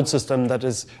larger build system that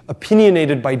is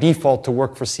opinionated by default to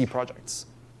work for C projects.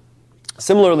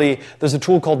 Similarly, there's a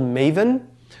tool called Maven.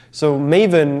 So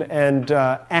Maven and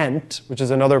Ant, which is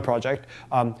another project,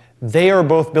 they are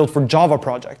both built for Java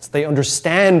projects. They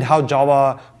understand how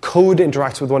Java code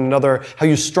interacts with one another, how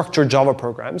you structure Java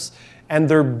programs, and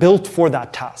they're built for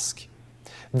that task.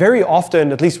 Very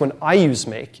often, at least when I use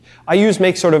make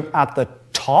sort of at the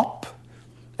top,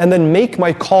 and then make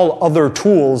might call other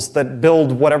tools that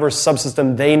build whatever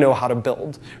subsystem they know how to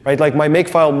build, right? Like my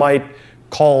makefile might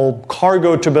call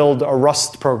cargo to build a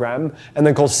Rust program, and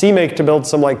then call CMake to build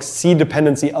some like C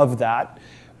dependency of that.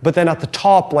 But then at the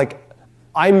top, like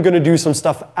I'm going to do some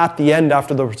stuff at the end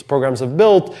after those programs have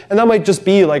built, and that might just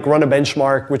be like run a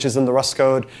benchmark, which is in the Rust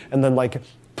code, and then like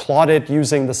plot it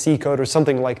using the C code or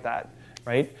something like that,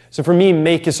 right? So for me,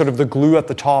 make is sort of the glue at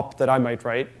the top that I might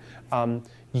write.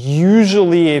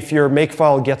 Usually, if your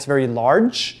makefile gets very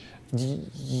large,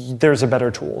 there's a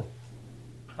better tool.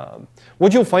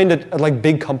 What you'll find at like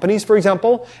big companies, for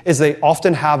example, is they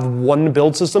often have one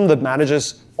build system that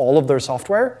manages all of their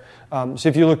software. So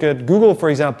if you look at Google, for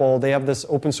example, they have this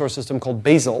open source system called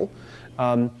Bazel.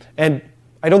 And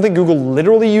I don't think Google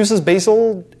literally uses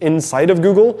Bazel inside of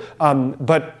Google,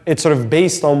 but it's sort of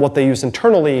based on what they use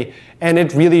internally, and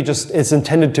it really just is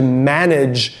intended to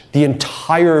manage the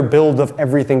entire build of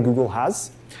everything Google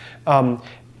has.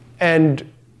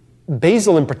 And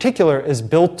Bazel in particular is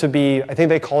built to be, I think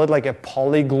they call it like a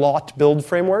polyglot build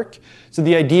framework. So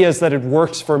the idea is that it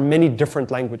works for many different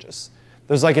languages.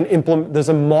 There's like there's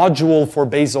a module for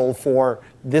Bazel for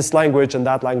this language and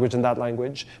that language and that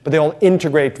language, but they all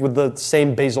integrate with the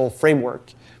same Bazel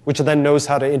framework, which then knows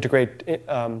how to integrate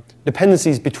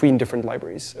dependencies between different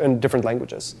libraries and different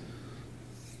languages.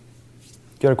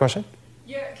 You had a question?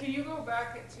 Yeah, can you go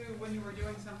back to when you were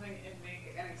doing something in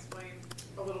Make and explain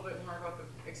a little bit more about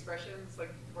the expressions,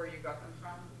 like where you got them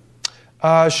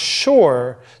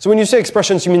Sure. So when you say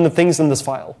expressions, you mean the things in this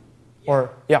file? Yeah. Or,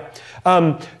 yeah.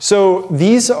 So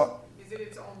these are... Is it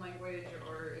its own language,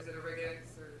 or is it a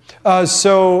regex?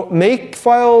 So make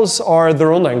files are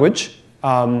their own language.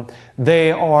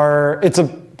 It's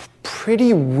a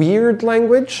pretty weird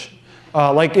language.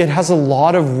 Like it has a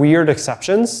lot of weird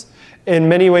exceptions. In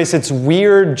many ways, it's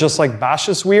weird just like Bash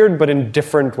is weird, but in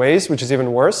different ways, which is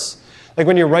even worse. Like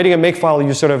when you're writing a makefile,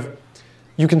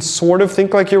 you can sort of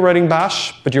think like you're writing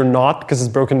Bash, but you're not because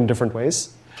it's broken in different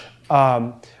ways.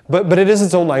 But it is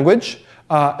its own language.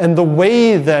 And the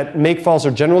way that makefiles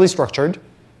are generally structured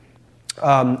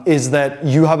is that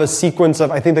you have a sequence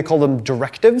of, I think they call them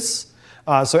directives.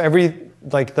 So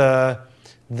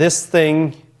this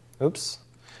thing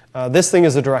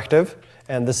is a directive,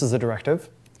 and this is a directive.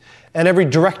 And every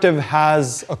directive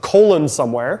has a colon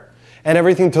somewhere, and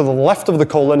everything to the left of the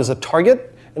colon is a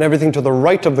target, and everything to the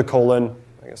right of the colon,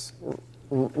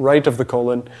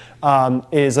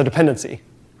 is a dependency.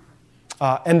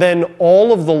 And then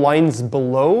all of the lines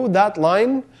below that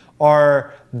line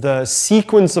are the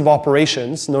sequence of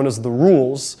operations known as the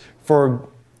rules for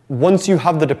once you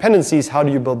have the dependencies, how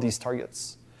do you build these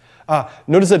targets?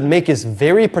 Notice that make is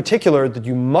very particular that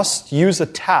you must use a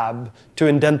tab to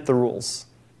indent the rules.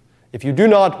 If you do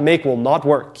not, make will not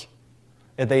work.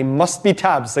 They must be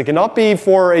tabs. They cannot be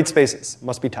 4 or 8 spaces. It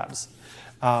must be tabs.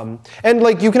 And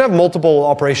like you can have multiple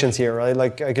operations here, right?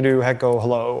 Like I could do echo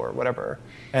hello or whatever.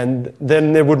 And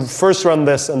then it would first run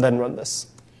this and then run this.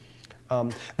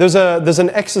 There's an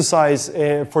exercise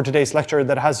for today's lecture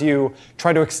that has you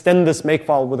try to extend this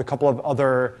makefile with a couple of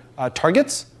other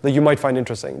targets that you might find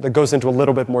interesting, that goes into a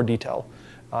little bit more detail.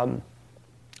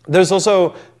 There's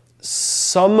also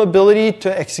some ability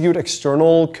to execute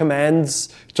external commands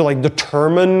to like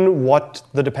determine what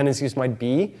the dependencies might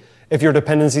be if your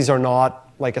dependencies are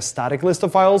not like a static list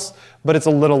of files, but it's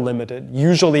a little limited.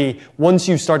 Usually, once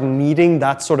you start needing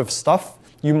that sort of stuff,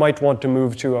 you might want to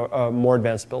move to a more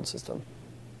advanced build system.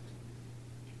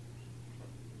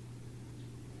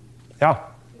 Yeah?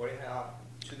 What if I have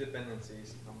 2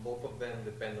 dependencies, and both of them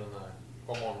depend on a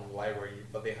common library,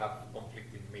 but they have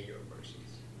conflicting major versions?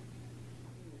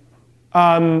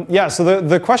 Yeah, so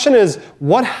the question is,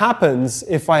 what happens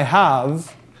if I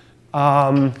have,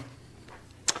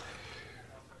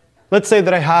 let's say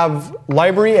that I have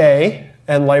library A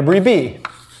and library B,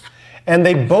 and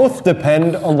they both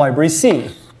depend on library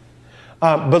C.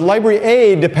 But library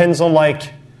A depends on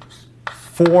like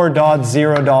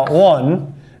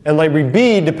 4.0.1, and library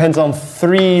B depends on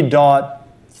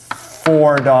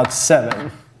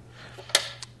 3.4.7.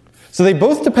 So they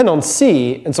both depend on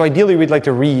C, and so ideally we'd like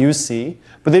to reuse C,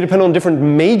 but they depend on different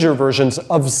major versions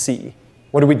of C.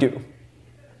 What do we do?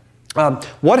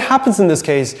 What happens in this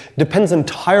case depends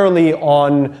entirely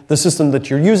on the system that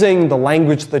you're using, the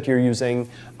language that you're using.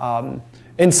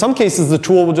 In some cases, the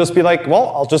tool will just be like,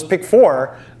 well, I'll just pick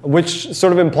 4, which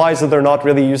sort of implies that they're not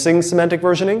really using semantic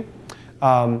versioning.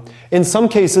 In some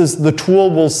cases, the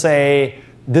tool will say,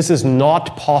 this is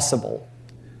not possible.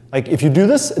 Like, if you do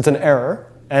this, it's an error.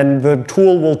 And the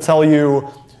tool will tell you,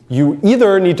 you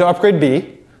either need to upgrade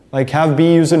B, like have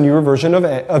B use a newer version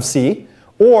of C,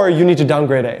 or you need to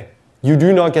downgrade A. You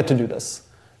do not get to do this.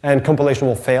 And compilation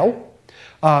will fail.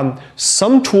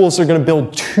 Some tools are going to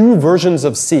build 2 versions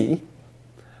of C.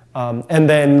 And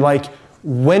then like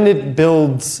when it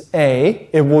builds A,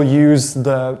 it will use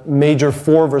the major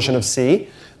 4 version of C.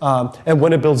 And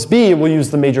when it builds B, it will use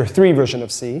the major 3 version of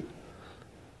C.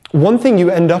 One thing you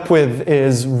end up with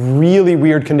is really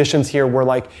weird conditions here where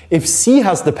like if C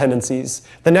has dependencies,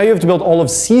 then now you have to build all of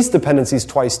C's dependencies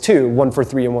twice too, 1 for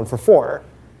 3 and 1 for 4.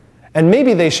 And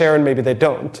maybe they share and maybe they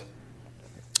don't.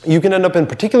 You can end up in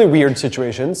particularly weird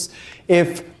situations.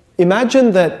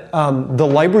 Imagine that the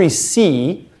library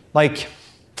C, like,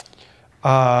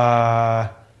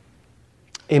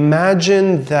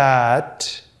 imagine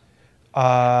that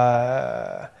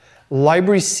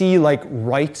library C like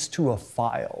writes to a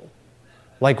file,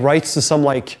 like writes to some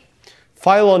like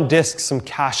file on disk, some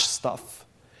cache stuff.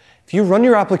 If you run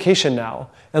your application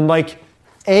now and like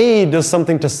A does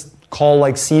something to call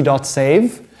like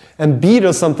c.save and B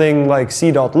does something like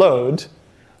c.load,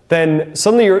 then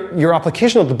suddenly your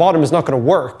application at the bottom is not going to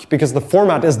work because the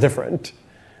format is different.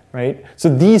 Right? So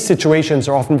these situations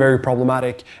are often very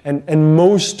problematic, and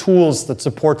most tools that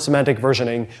support semantic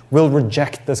versioning will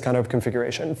reject this kind of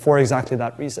configuration for exactly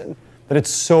that reason, that it's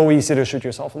so easy to shoot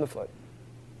yourself in the foot.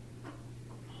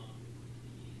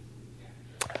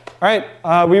 All right,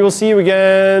 we will see you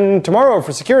again tomorrow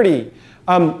for security.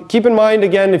 Keep in mind,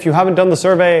 again, if you haven't done the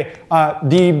survey,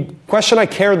 the question I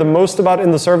care the most about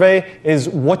in the survey is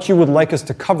what you would like us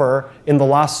to cover in the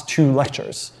last 2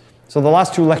 lectures. So the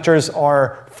last 2 lectures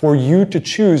are for you to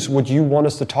choose what you want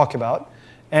us to talk about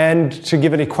and to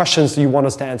give any questions that you want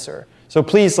us to answer. So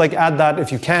please add that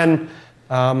if you can.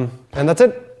 And that's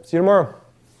it. See you tomorrow.